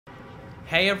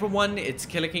Hey everyone, it's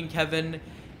KillerKingKevin,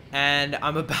 and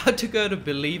I'm about to go to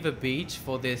Believer Beach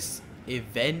for this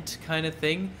event kind of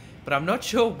thing, but I'm not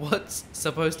sure what's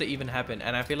supposed to even happen,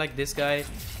 and I feel like this guy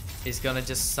is gonna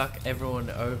just suck everyone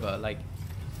over. Like,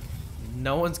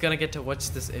 no one's gonna get to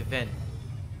watch this event.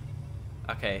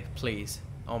 Okay, please.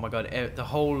 Oh my god, the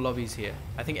whole lobby's here.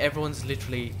 I think everyone's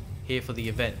literally here for the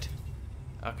event.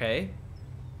 Okay.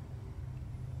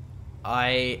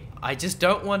 I just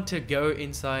don't want to go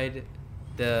inside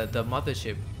the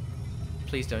mothership.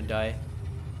 Please don't die.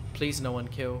 Please no one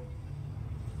kill.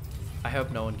 I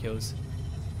hope no one kills.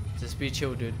 Just be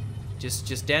chill, dude.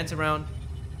 Just dance around.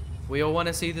 We all want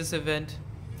to see this event.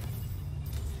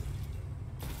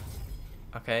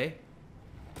 Okay.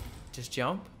 Just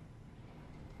jump.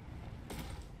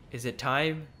 Is it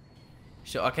time?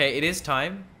 Sure. Okay, it is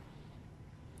time.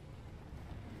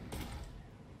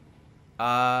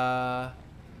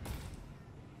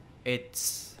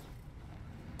 It's...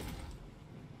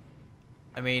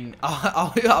 I mean,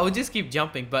 I'll just keep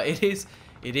jumping, but it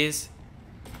is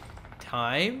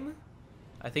time.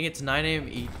 I think it's 9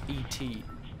 AM ET.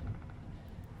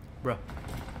 Bro.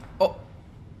 Oh.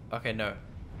 Okay, no.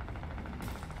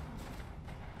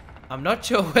 I'm not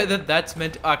sure whether that's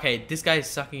meant to... Okay, this guy is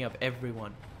sucking up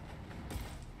everyone.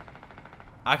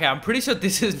 Okay, I'm pretty sure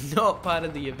this is not part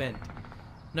of the event.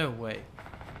 No way.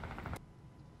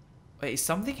 Wait, is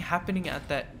something happening at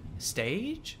that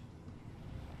stage?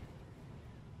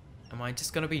 Am I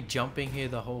just gonna be jumping here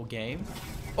the whole game?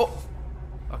 Oh!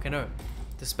 Okay, no.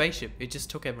 The spaceship, it just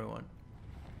took everyone.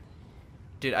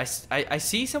 Dude, I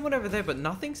see someone over there, but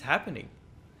nothing's happening.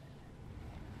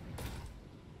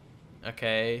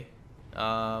 Okay.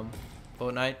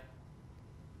 Fortnite.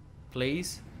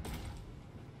 Please.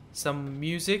 Some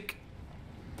music.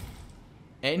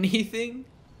 Anything?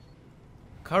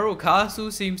 Coral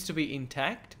Castle seems to be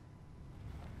intact.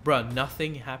 Bruh,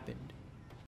 nothing happened.